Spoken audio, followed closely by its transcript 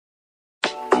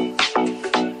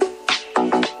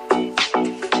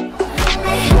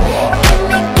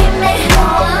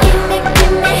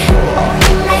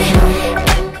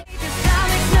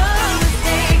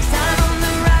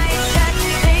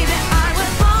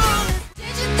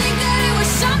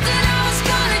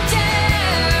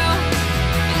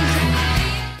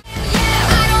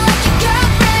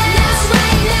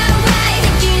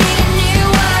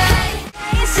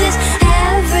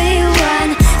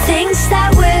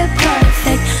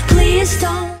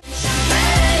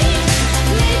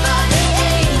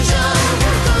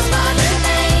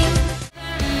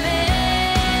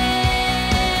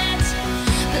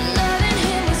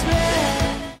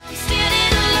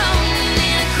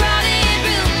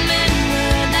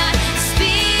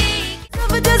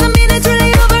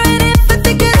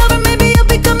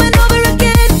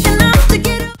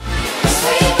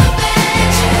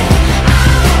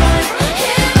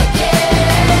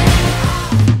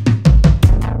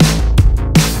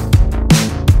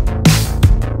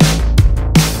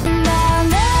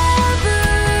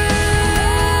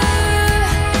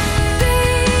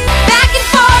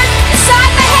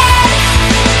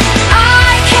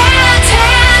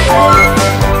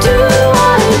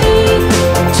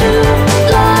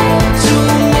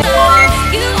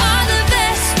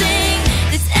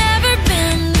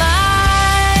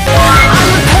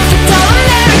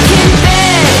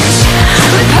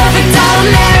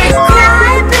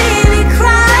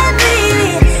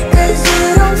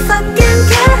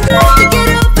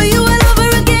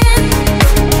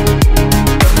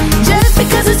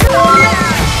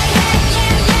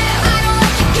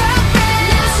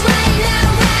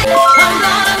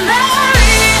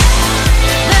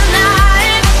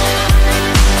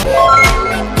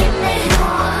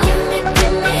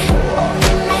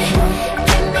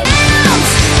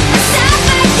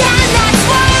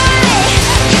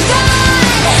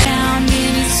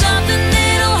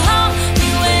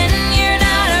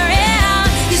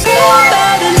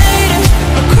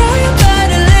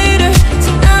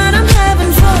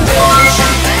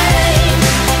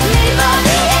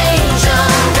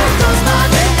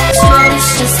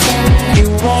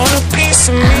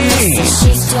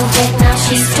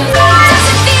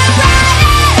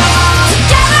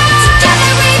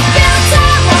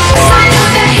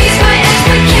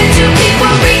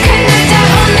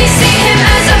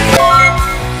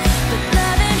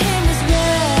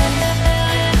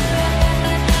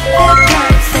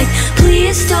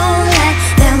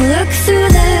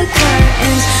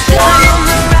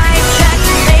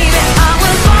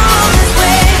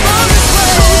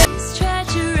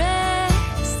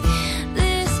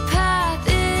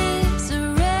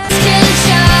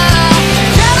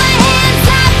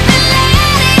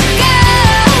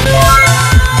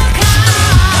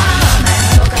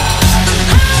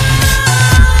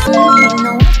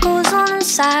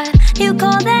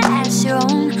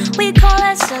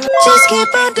Just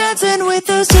keep on dancing with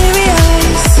those teary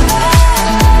eyes.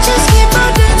 Just keep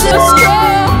on dancing.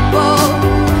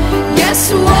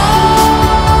 Guess what?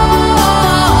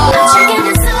 I'm checking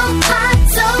it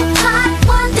so hot.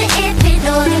 Wonder if it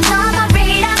all your mama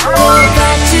Marina. Go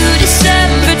back to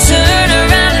December, turn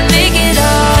around and make it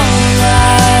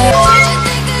alright. Did you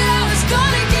think that I was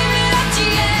gonna give it up to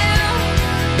you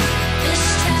this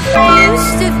time? I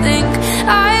used to think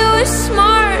I was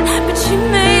smart, but you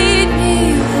made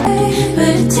me. But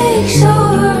it takes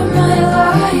over my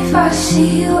life. I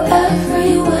see you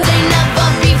everywhere. They never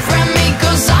befriend me,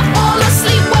 'cause I fall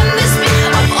asleep when they speak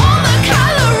of all the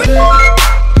calories.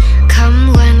 Come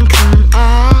when, come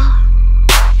all.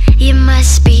 You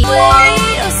must be.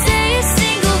 Wait or say a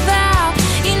single vow.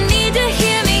 You need to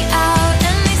hear me out.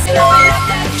 And they say, open up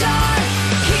that door.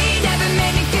 He never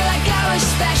made me feel like I was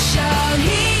special. I'm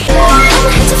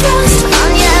head to frost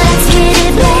on ya. Let's get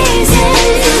it blazing.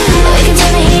 We can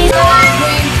turn the heat on.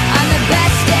 I'm the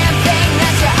best damn thing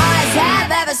that your eyes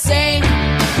have ever seen.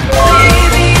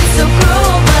 Baby, it's so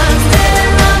cruel, but I'm still in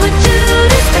love with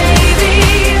Judas, baby.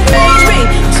 Baby,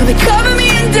 so they cover me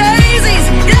in daisies,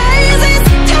 daisies,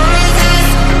 daisies.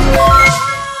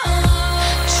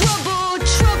 Trouble,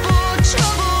 trouble,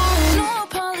 trouble. No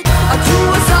apology. I do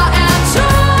as I am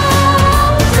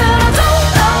told, and I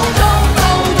don't.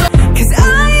 'Cause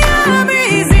I am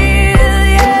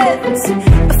resilient.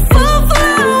 A fool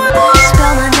for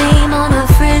spell my name on the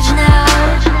fridge now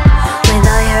with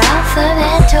all your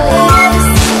alphabet toys.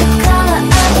 The color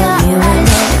of your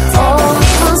eyes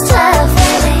almost left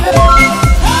me.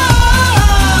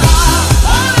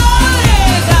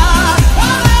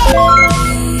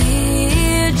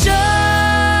 Dear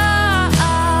John,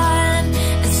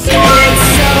 it's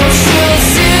social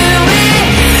suicide.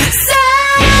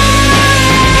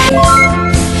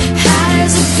 How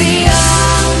does it feel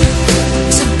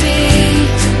to be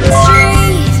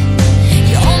street?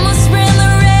 You almost ran the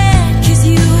red 'cause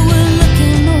you were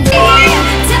looking away.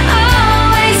 To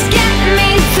always get me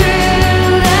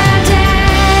through the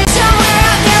day. Somewhere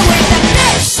out there with that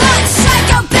bitch,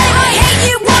 psycho babe. I hate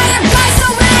you, why you guys so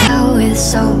mad? With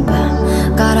sober,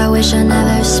 God, I wish I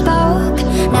never spoke.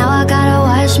 Now I gotta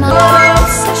wash my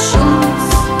obsessions.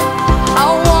 I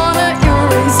wanna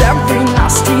erase every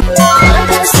nasty. I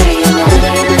gotta see you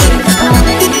leave for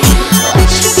me. What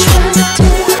you trying to do?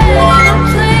 I'm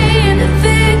playing the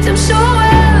victim so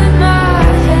well in my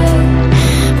head.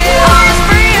 I'm as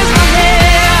free as my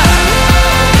hair.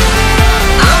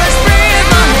 I'm as free as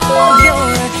my hair. All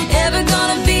you're ever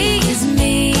gonna be is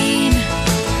mean.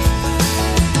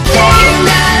 Thing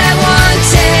that I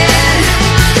wanted.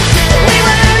 We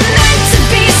were meant to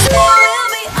be. We'll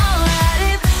be alright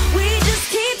if we just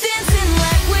keep dancing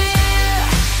like we're.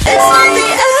 It's not the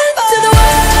end to the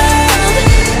world.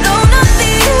 No, not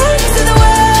the end to the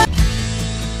world.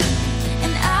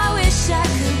 And I wish I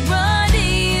could run to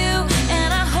you. And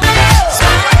I hope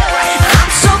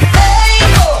I'm so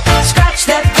faithful. Scratch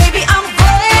that, baby, I'm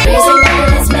great.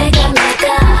 Let's make it like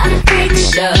a big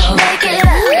show. Make it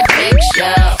a big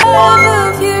show.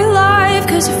 Love your life,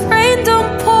 'cause if rain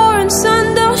don't pour and sun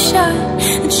don't shine.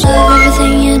 And love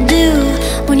everything you do.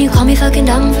 When you call me fucking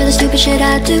dumb for the stupid shit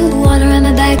I do. Wanna run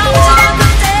my back.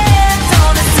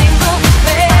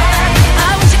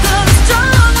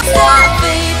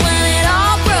 When it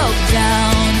all broke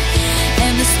down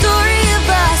and the story of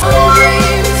us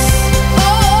dreams.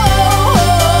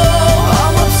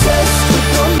 I'm obsessed with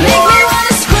your love. Make me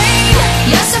wanna scream.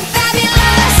 You're so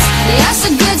fabulous. You're so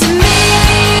good to me.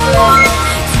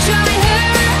 Dry her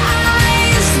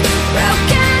eyes,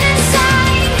 broken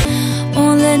inside.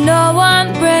 Won't let no one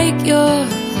break your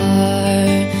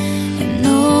heart. And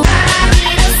no.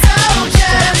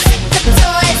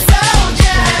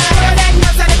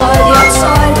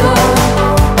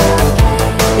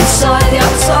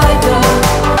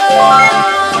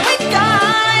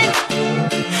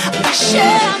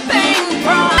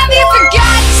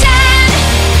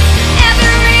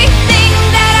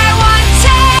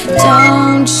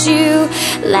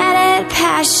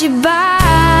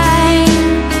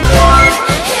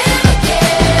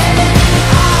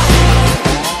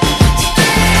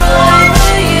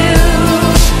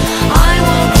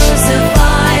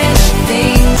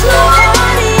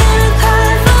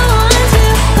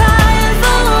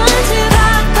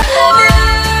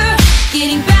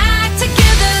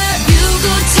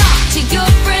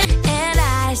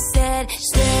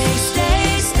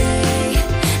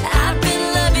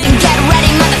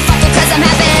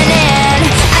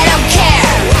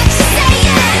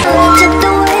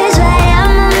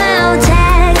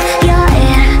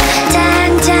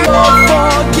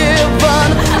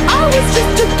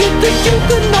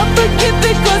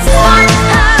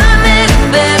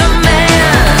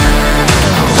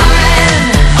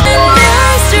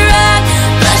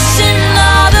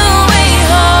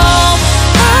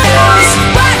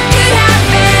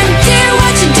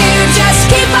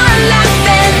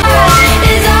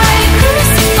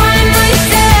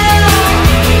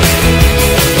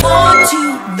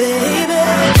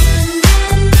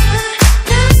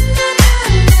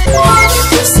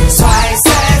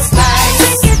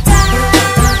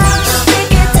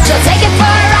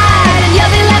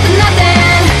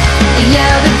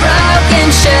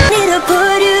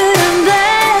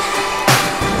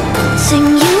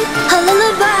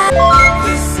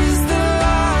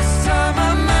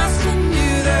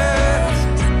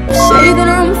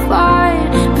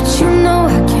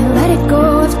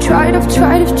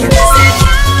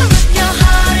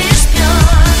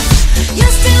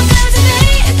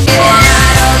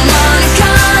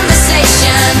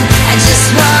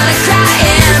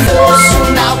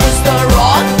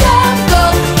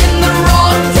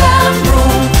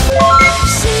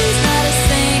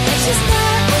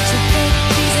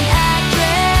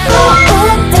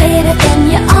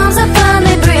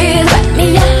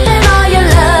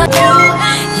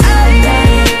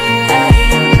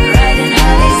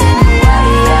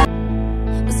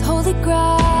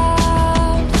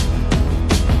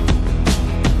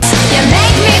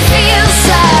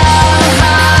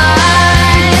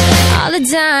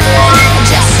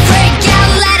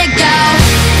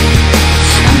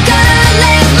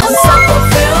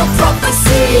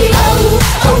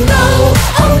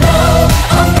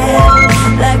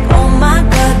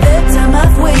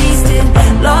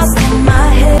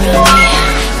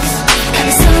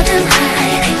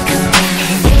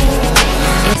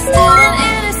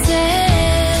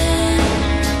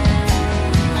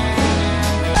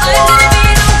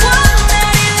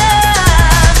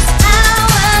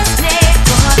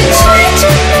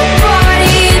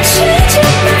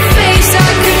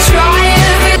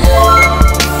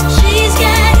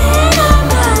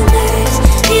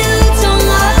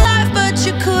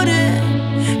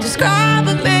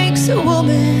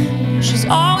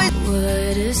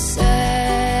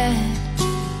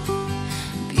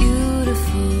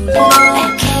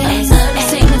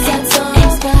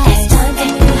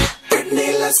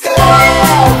 let's go.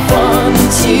 1,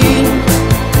 2,